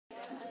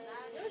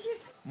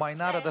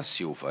Mainara da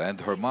Silva and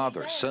her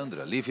mother,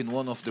 Sandra, live in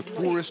one of the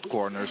poorest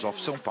corners of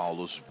São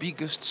Paulo's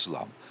biggest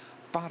slum,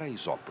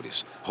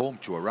 Paraisópolis, home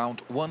to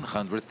around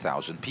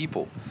 100,000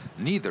 people.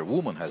 Neither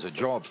woman has a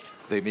job.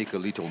 They make a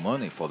little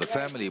money for the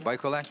family by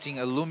collecting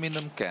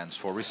aluminum cans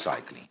for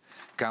recycling.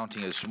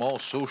 Counting a small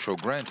social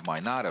grant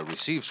Mainara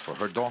receives for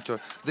her daughter,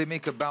 they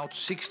make about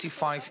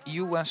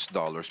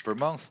 $65 per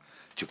month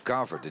to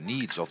cover the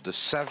needs of the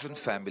 7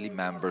 family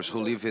members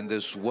who live in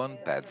this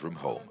one-bedroom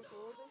home.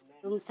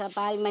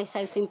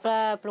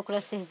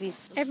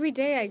 Every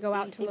day I go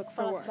out to look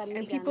for work,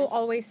 and people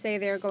always say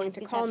they are going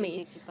to call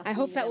me. I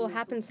hope that will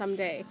happen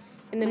someday.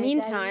 In the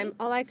meantime,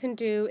 all I can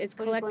do is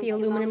collect the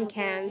aluminum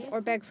cans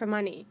or beg for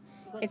money.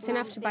 It's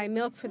enough to buy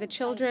milk for the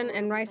children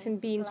and rice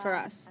and beans for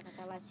us.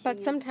 But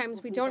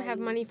sometimes we don't have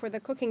money for the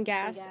cooking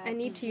gas and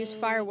need to use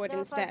firewood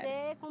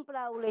instead.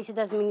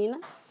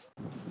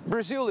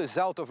 Brazil is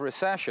out of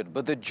recession,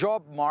 but the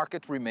job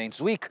market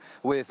remains weak,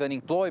 with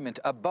unemployment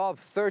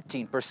above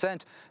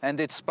 13%, and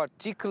it's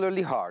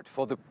particularly hard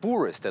for the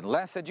poorest and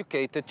less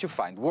educated to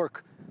find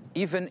work,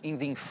 even in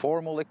the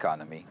informal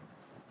economy.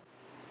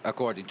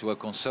 According to a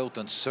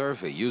consultant's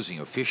survey using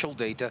official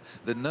data,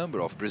 the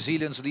number of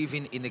Brazilians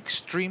living in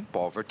extreme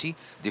poverty,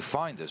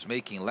 defined as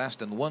making less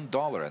than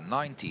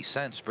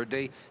 $1.90 per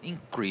day,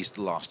 increased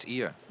last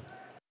year.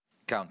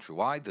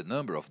 Countrywide, the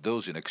number of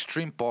those in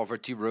extreme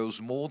poverty rose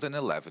more than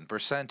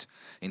 11%.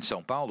 In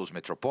São Paulo's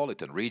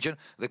metropolitan region,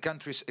 the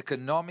country's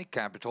economic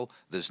capital,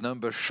 this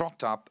number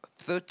shot up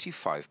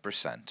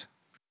 35%.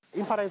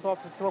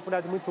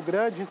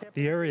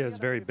 The area is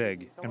very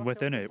big, and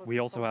within it, we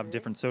also have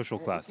different social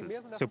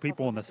classes. So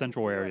people in the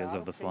central areas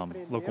of the slum,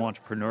 local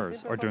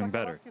entrepreneurs, are doing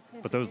better,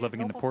 but those living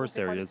in the poorest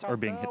areas are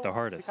being hit the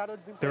hardest.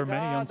 There are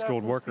many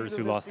unskilled workers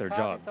who lost their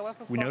jobs.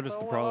 We noticed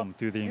the problem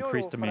through the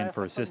increased demand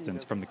for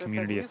assistance from the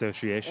community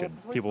association.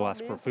 People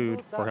ask for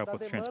food, for help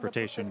with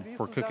transportation,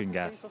 for cooking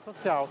gas.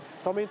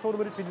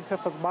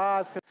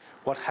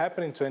 What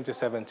happened in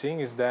 2017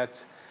 is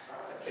that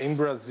in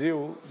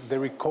Brazil, the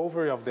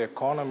recovery of the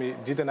economy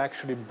didn't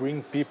actually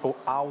bring people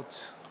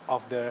out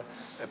of their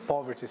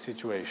poverty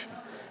situation,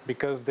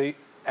 because they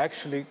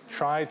actually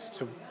tried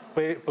to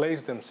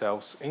place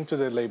themselves into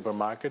the labor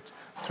market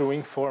through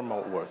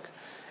informal work.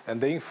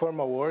 And the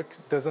informal work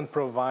doesn't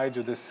provide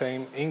you the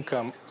same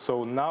income.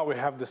 So now we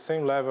have the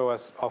same level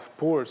of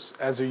poor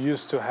as we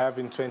used to have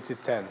in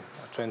 2010,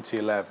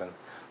 2011.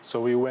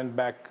 So we went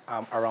back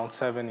around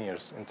 7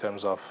 years in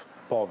terms of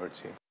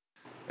poverty.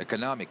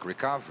 Economic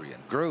recovery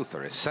and growth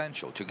are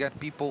essential to get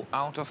people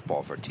out of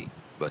poverty.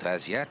 But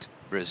as yet,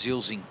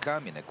 Brazil's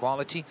income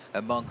inequality,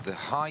 among the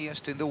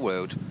highest in the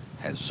world,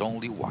 has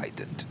only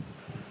widened.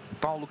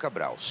 Paulo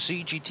Cabral,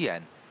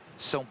 CGTN,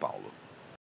 São Paulo.